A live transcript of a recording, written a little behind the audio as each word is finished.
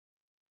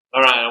All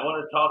right, I want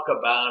to talk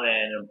about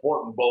an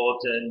important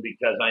bulletin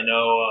because I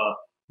know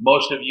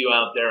most of you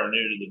out there are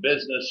new to the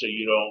business, so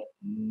you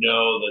don't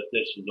know that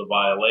this is a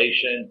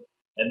violation.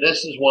 And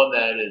this is one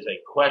that is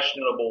a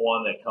questionable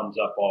one that comes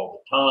up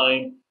all the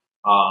time.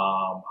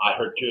 I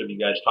heard two of you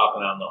guys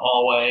talking out in the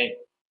hallway,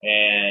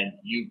 and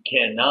you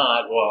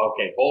cannot,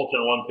 okay,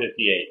 Bulletin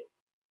 158.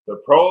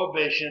 The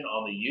prohibition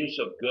on the use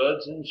of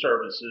goods and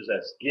services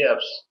as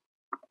gifts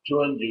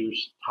to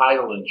induce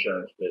title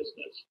insurance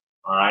business.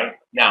 All right.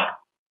 Now,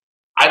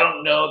 I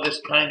don't know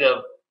this kind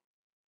of,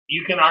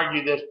 you can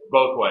argue this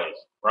both ways,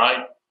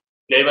 right?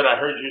 David, I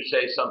heard you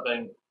say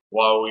something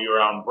while we were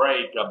on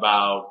break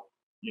about,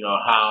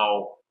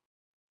 how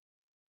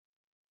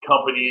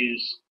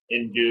companies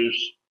induce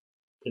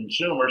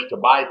consumers to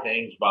buy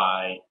things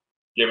by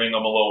giving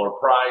them a lower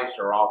price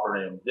or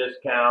offering them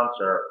discounts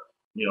or,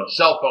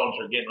 cell phones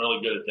are getting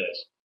really good at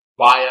this.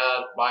 Buy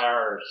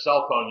our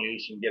cell phone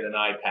use and get an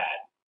iPad.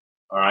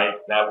 All right.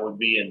 That would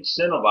be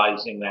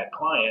incentivizing that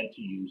client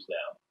to use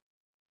them.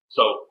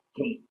 So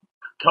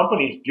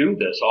companies do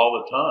this all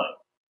the time.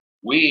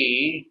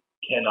 We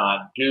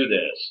cannot do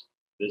this.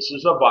 This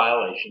is a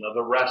violation of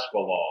the RESPA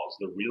laws,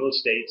 the Real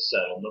Estate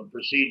Settlement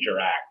Procedure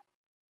Act.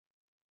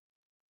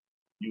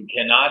 You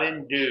cannot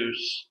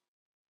induce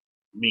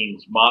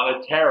means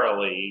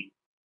monetarily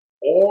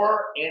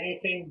or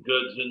anything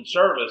goods and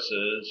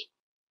services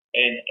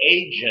an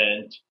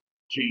agent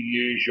to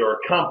use your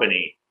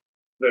company.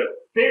 The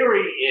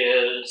theory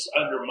is,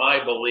 under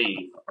my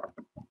belief,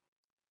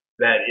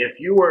 that if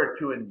you were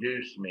to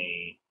induce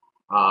me,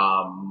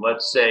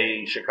 let's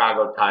say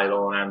Chicago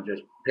Title, and I'm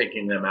just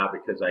picking them out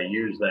because I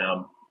use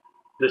them,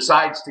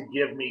 decides to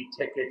give me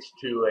tickets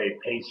to a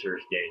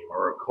Pacers game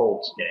or a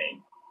Colts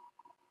game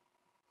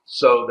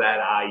so that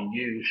I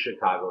use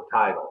Chicago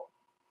Title.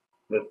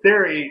 The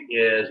theory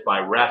is by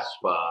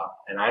RESPA,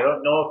 and I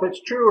don't know if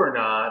it's true or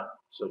not,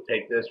 so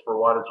take this for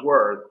what it's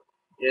worth,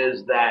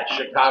 is that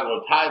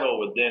Chicago Title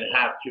would then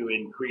have to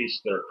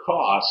increase their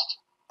cost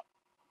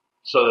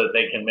so that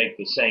they can make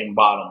the same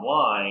bottom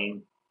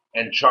line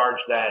and charge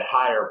that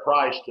higher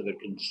price to the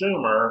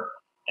consumer.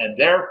 And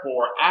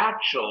therefore,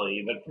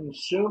 actually, the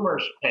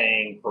consumer's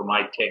paying for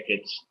my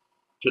tickets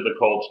to the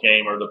Colts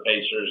game or the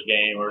Pacers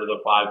game or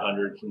the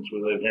 500, since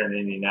we live here in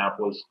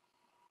Indianapolis,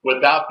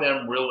 without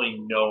them really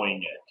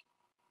knowing it.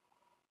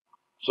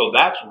 So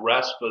that's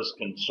RESPA's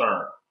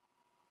concern.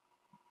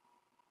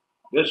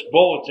 This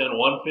Bulletin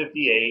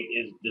 158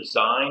 is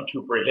designed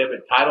to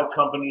prohibit title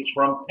companies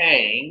from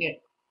paying,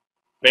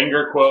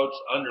 finger quotes,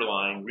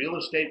 underline, real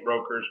estate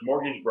brokers,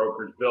 mortgage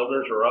brokers,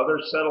 builders, or other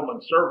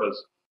settlement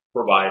service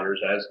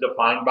providers as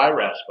defined by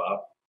RESPA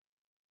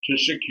to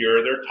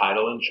secure their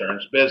title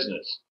insurance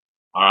business.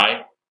 All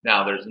right.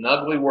 Now, there's an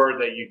ugly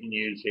word that you can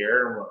use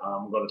here.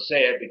 I'm going to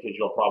say it because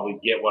you'll probably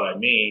get what I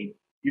mean.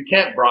 You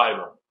can't bribe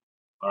them.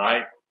 All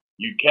right.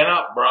 You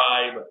cannot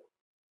bribe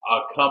a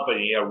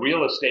company, a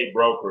real estate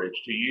brokerage,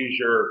 to use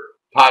your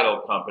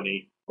title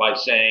company by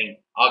saying,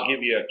 I'll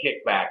give you a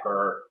kickback,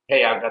 or,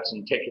 hey, I've got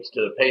some tickets to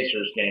the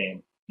Pacers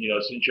game.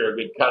 Since you're a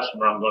good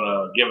customer, I'm going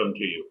to give them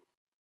to you.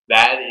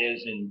 That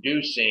is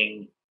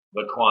inducing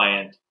the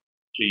client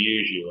to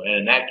use you. And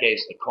in that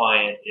case, the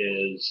client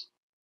is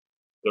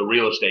the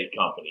real estate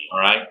company. All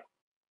right.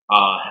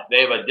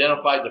 They have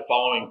identified the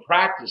following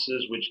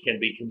practices which can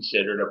be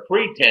considered a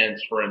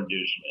pretense for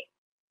inducement.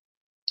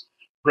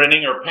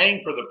 Printing or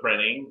paying for the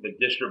printing, the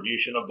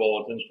distribution of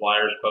bulletins,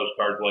 flyers,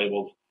 postcards,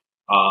 labels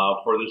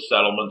for the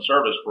settlement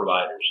service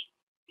providers.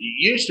 It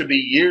used to be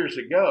years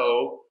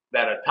ago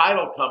that a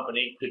title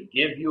company could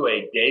give you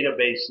a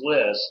database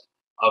list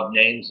of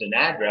names and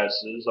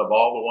addresses of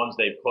all the ones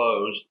they've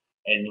closed,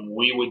 and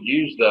we would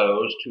use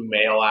those to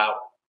mail out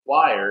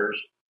flyers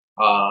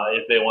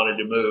if they wanted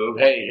to move.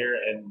 Hey, here,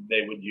 and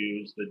they would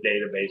use the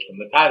database from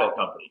the title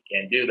company.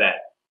 Can't do that.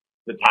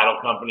 The title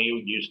company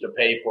used to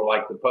pay for,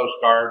 like, the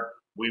postcard.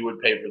 We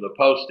would pay for the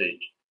postage.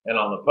 And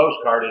on the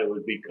postcard, it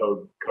would be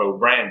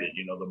co-branded,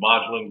 the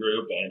Modulin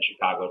Group and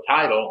Chicago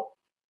Title.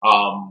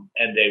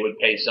 And they would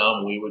pay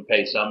some, we would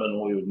pay some,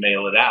 and we would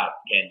mail it out.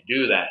 Can't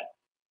do that.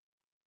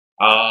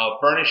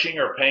 Furnishing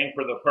or paying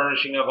for the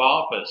furnishing of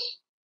office.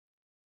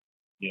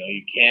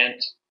 You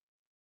can't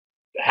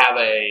have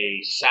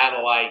a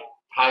satellite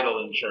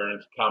title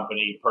insurance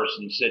company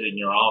person sit in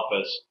your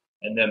office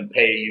and then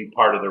pay you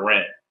part of the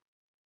rent.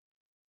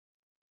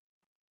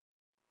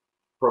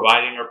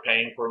 Providing or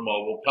paying for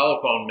mobile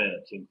telephone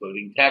minutes,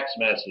 including text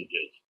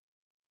messages.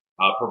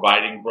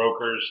 Providing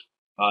brokers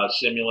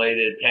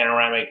simulated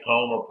panoramic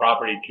home or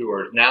property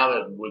tours. Now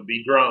that would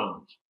be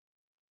drones.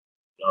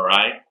 All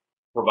right.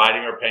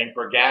 Providing or paying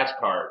for gas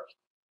cards.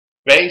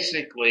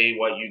 Basically,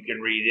 what you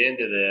can read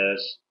into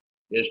this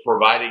is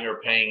providing or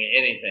paying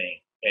anything.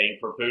 Paying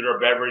for food or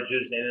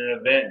beverages in an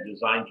event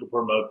designed to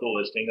promote the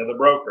listing of the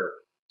broker.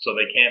 So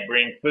they can't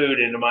bring food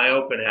into my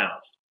open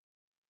house.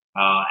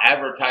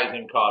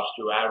 Advertising costs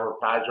to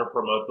advertise or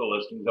promote the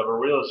listings of a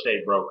real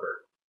estate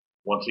broker.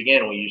 Once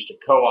again, we used to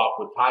co-op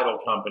with title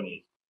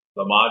companies.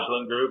 The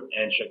Modulin Group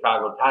and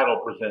Chicago Title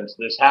presents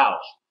this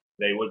house.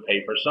 They would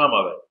pay for some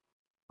of it.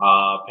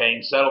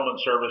 Paying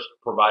settlement service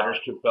providers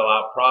to fill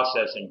out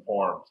processing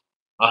forms.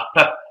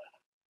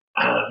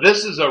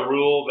 This is a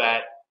rule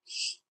that,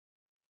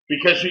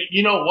 because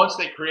once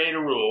they create a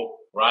rule,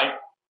 right?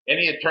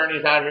 Any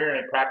attorneys out here,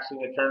 any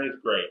practicing attorneys,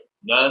 great.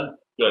 None?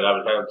 Good. I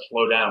was having to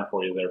slow down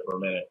for you there for a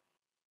minute.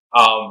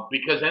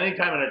 Because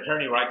anytime an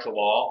attorney writes a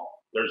law,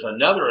 there's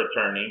another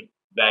attorney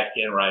that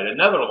can write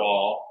another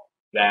law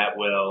that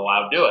will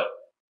outdo it.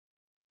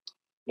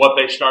 What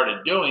they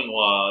started doing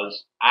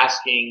was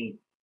asking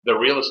the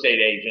real estate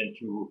agent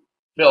to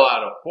fill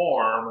out a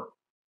form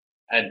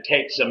and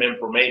take some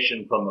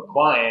information from the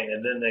client,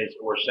 and then they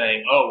were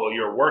saying, oh, well,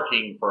 you're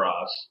working for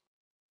us.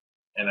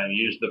 And I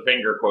use the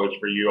finger quotes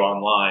for you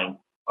online.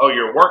 Oh,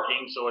 you're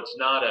working, so it's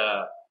not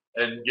an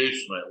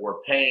inducement.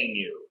 We're paying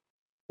you.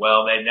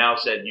 Well, they now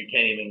said you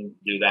can't even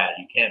do that.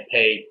 You can't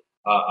pay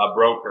a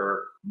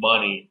broker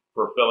money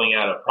for filling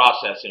out a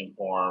processing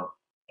form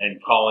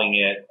and calling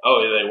it,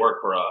 oh, they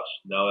work for us.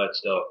 No, that's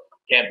still,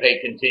 can't pay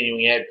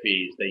continuing ed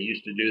fees. They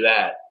used to do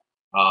that.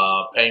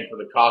 Paying for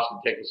the cost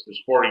of tickets to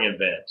sporting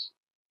events.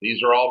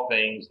 These are all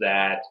things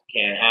that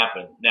can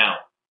happen. Now,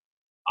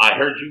 I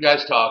heard you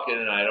guys talking,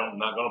 and I'm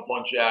not going to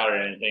point you out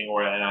or anything,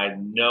 and I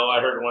know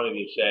I heard one of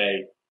you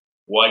say,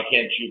 why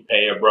can't you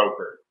pay a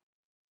broker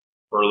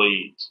for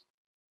leads?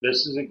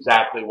 This is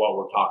exactly what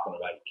we're talking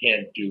about. You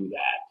can't do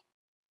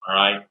that. All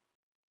right?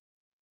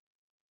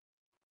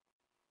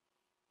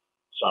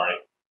 Sorry.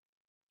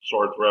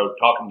 Sore throat.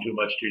 Talking too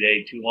much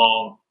today. Too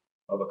long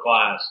of a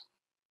class.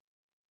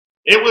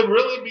 It would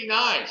really be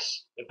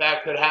nice if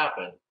that could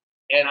happen.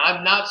 And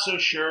I'm not so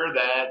sure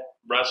that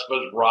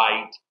RESPA's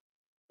right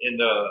in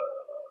the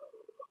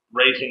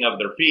raising of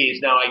their fees.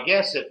 Now, I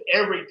guess if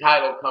every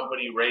title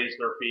company raised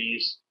their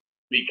fees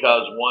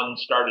because one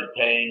started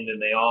paying,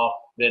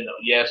 then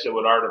yes, it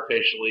would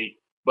artificially.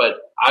 But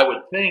I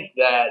would think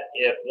that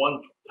if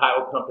one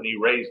title company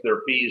raised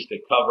their fees to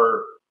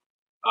cover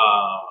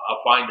a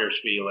finder's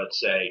fee, let's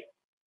say,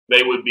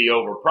 they would be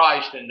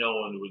overpriced and no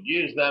one would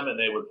use them and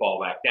they would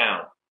fall back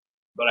down.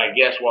 But I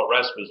guess what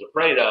RESPA is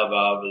afraid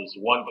of is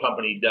one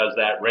company does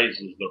that,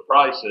 raises their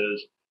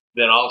prices,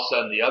 then all of a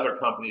sudden the other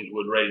companies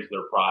would raise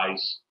their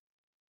price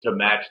to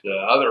match the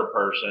other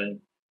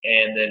person.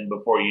 And then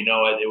before you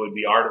know it, it would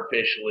be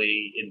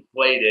artificially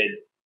inflated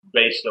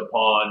based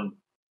upon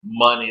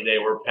money they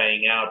were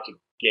paying out to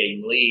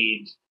gain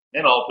leads.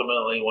 And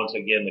ultimately, once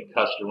again, the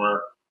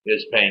customer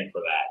is paying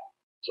for that.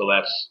 So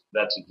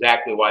that's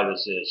exactly why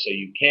this is. So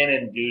you can't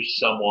induce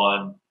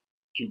someone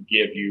to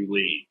give you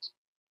leads.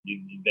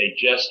 They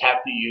just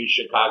have to use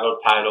Chicago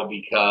Title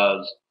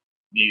because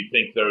you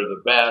think they're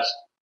the best,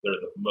 they're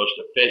the most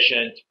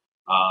efficient,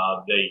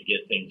 they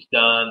get things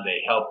done,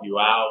 they help you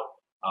out,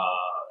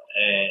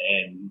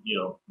 and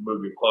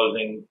move your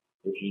closing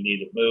if you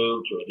need it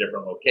moved to a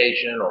different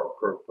location or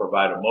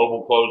provide a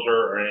mobile closer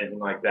or anything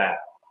like that.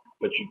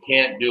 But you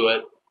can't do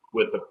it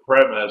with the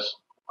premise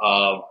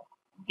of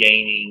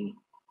gaining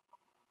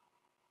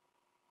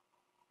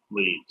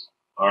leads.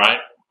 All right?